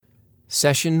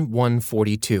Session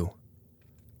 142,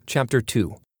 Chapter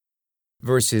 2,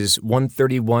 verses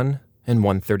 131 and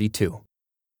 132.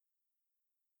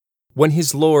 When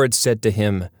his Lord said to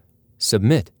him,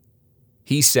 "Submit,"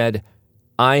 he said,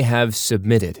 "I have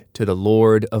submitted to the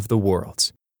Lord of the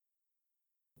worlds."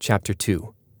 Chapter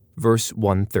 2, verse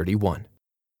 131.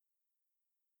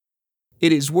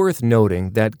 It is worth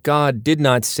noting that God did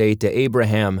not say to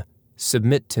Abraham,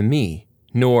 "Submit to me,"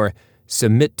 nor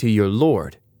 "Submit to your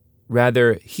Lord."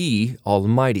 Rather, He,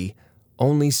 Almighty,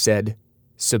 only said,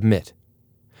 "Submit."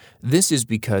 This is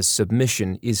because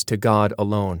submission is to God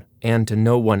alone and to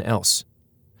no one else.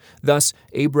 Thus,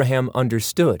 Abraham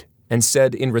understood and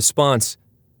said in response,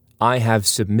 "I have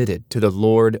submitted to the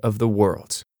Lord of the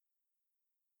worlds."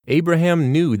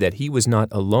 Abraham knew that he was not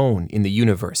alone in the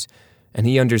universe, and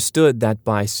he understood that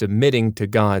by submitting to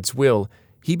God's will,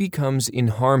 he becomes in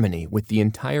harmony with the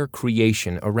entire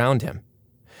creation around him.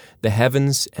 The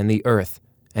heavens and the earth,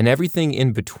 and everything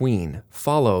in between,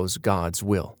 follows God's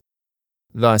will.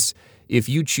 Thus, if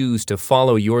you choose to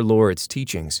follow your Lord's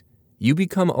teachings, you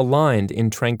become aligned in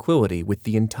tranquility with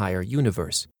the entire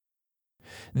universe.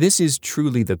 This is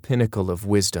truly the pinnacle of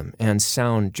wisdom and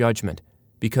sound judgment,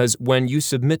 because when you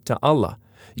submit to Allah,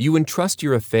 you entrust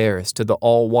your affairs to the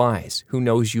All-Wise, who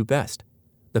knows you best,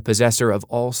 the possessor of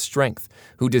all strength,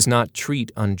 who does not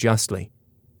treat unjustly,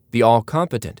 the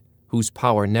All-Competent, whose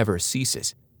power never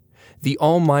ceases, the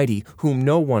Almighty, whom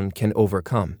no one can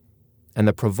overcome, and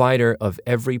the provider of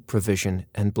every provision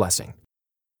and blessing.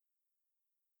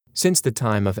 Since the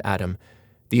time of Adam,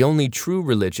 the only true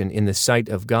religion in the sight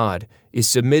of God is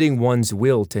submitting one's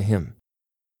will to Him.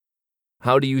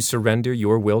 How do you surrender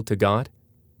your will to God?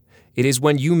 It is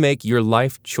when you make your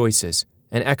life choices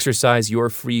and exercise your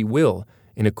free will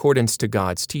in accordance to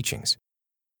God's teachings.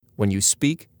 When you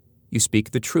speak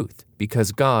the truth,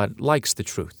 because God likes the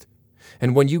truth.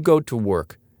 And when you go to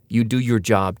work, you do your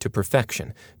job to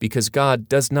perfection, because God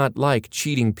does not like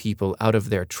cheating people out of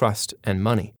their trust and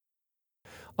money.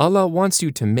 Allah wants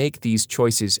you to make these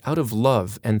choices out of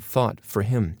love and thought for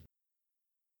Him.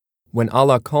 When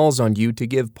Allah calls on you to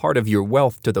give part of your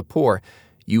wealth to the poor,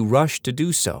 you rush to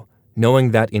do so,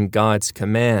 knowing that in God's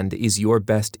command is your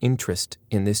best interest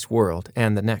in this world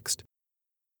and the next.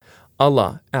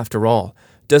 Allah, after all,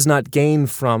 does not gain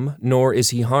from, nor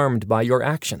is He harmed by your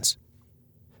actions.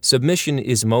 Submission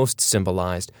is most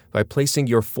symbolized by placing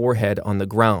your forehead on the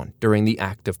ground during the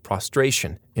act of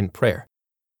prostration in prayer.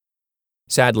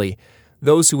 Sadly,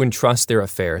 those who entrust their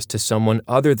affairs to someone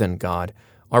other than God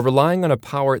are relying on a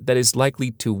power that is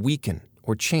likely to weaken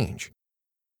or change.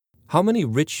 How many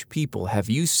rich people have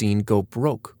you seen go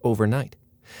broke overnight?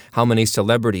 How many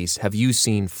celebrities have you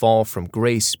seen fall from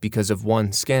grace because of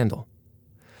one scandal?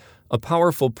 A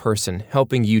powerful person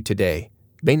helping you today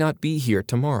may not be here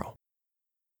tomorrow.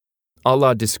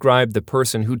 Allah described the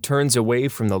person who turns away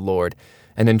from the Lord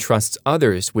and entrusts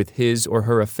others with his or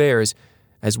her affairs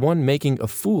as one making a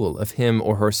fool of him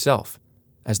or herself,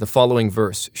 as the following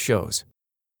verse shows.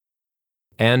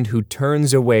 "And who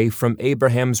turns away from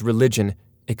Abraham's religion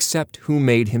except who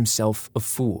made himself a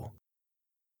fool."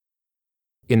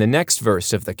 In the next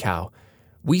verse of the cow,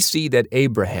 we see that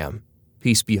Abraham,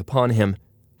 peace be upon him,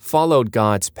 followed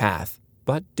God's path,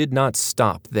 but did not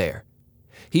stop there.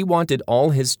 He wanted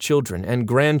all his children and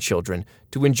grandchildren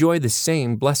to enjoy the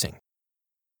same blessing.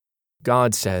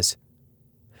 God says,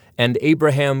 "And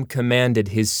Abraham commanded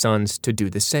his sons to do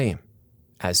the same,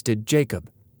 as did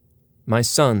Jacob. My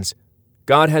sons,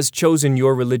 God has chosen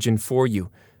your religion for you,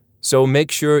 so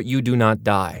make sure you do not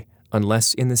die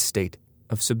unless in the state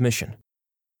of submission."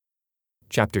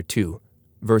 Chapter 2,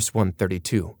 verse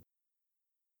 132.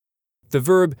 The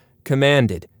verb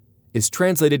commanded is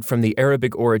translated from the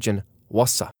Arabic origin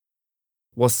wasa.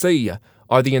 Wasiyya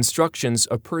are the instructions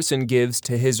a person gives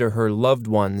to his or her loved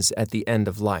ones at the end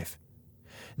of life.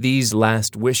 These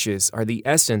last wishes are the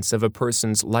essence of a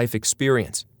person's life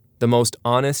experience, the most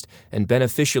honest and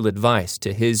beneficial advice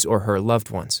to his or her loved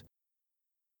ones.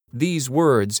 These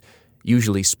words,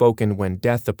 usually spoken when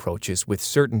death approaches with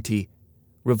certainty,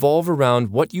 revolve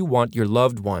around what you want your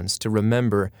loved ones to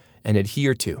remember and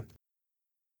adhere to.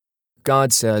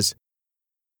 God says,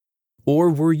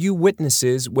 "Or were you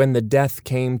witnesses when the death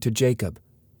came to Jacob,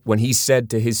 when he said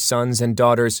to his sons and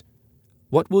daughters,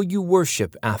 'What will you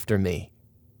worship after me?'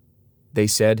 They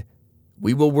said,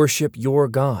 'We will worship your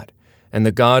God, and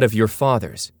the God of your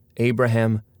fathers,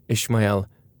 Abraham, Ishmael,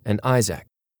 and Isaac,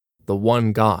 the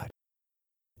one God.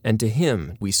 And to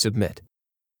Him we submit."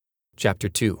 Chapter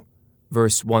 2,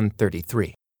 verse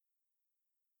 133.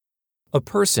 A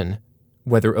person,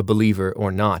 whether a believer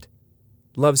or not,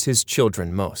 loves his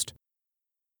children most.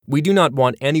 We do not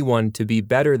want anyone to be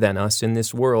better than us in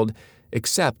this world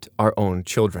except our own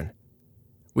children.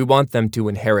 We want them to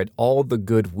inherit all the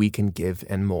good we can give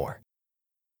and more.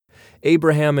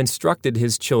 Abraham instructed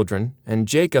his children, and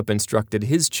Jacob instructed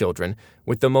his children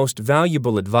with the most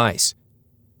valuable advice.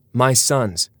 My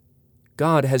sons,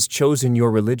 God has chosen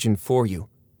your religion for you,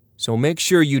 so make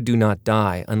sure you do not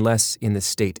die unless in the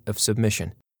state of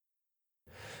submission.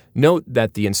 Note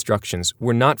that the instructions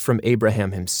were not from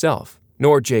Abraham himself,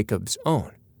 nor Jacob's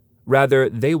own. Rather,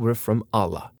 they were from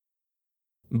Allah.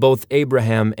 Both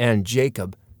Abraham and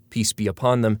Jacob, peace be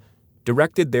upon them,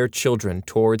 directed their children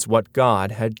towards what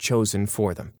God had chosen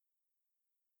for them.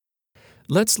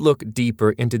 Let's look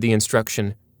deeper into the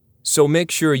instruction, so make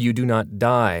sure you do not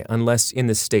die unless in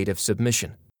the state of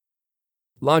submission.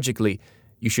 Logically,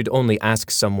 you should only ask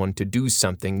someone to do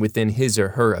something within his or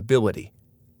her ability.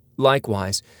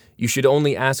 Likewise, you should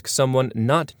only ask someone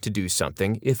not to do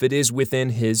something if it is within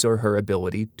his or her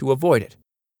ability to avoid it.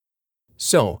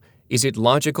 So, is it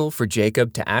logical for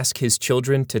Jacob to ask his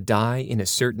children to die in a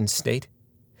certain state?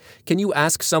 Can you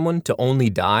ask someone to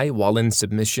only die while in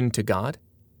submission to God?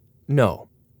 No,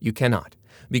 you cannot,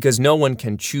 because no one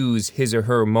can choose his or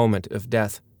her moment of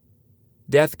death.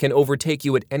 Death can overtake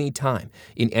you at any time,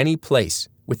 in any place,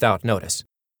 without notice.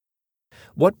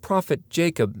 What prophet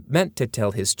Jacob meant to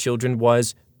tell his children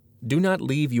was, do not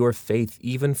leave your faith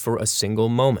even for a single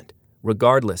moment,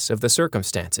 regardless of the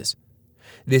circumstances.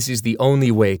 This is the only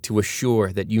way to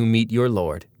assure that you meet your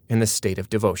Lord in the state of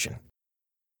devotion.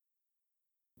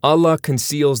 Allah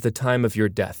conceals the time of your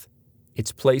death,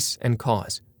 its place and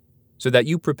cause, so that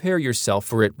you prepare yourself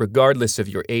for it regardless of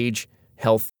your age,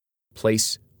 health,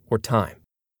 place, or time.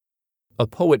 A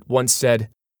poet once said,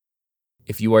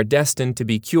 if you are destined to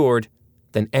be cured,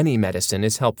 then any medicine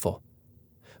is helpful.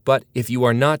 But if you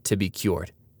are not to be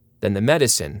cured, then the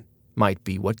medicine might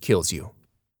be what kills you.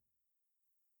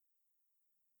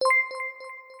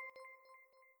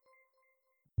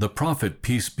 The Prophet,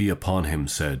 peace be upon him,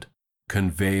 said,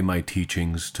 convey my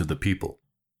teachings to the people,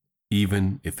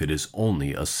 even if it is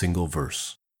only a single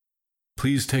verse.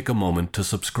 Please take a moment to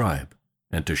subscribe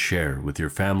and to share with your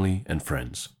family and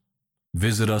friends.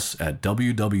 Visit us at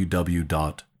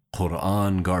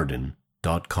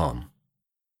www.qurangarden.com.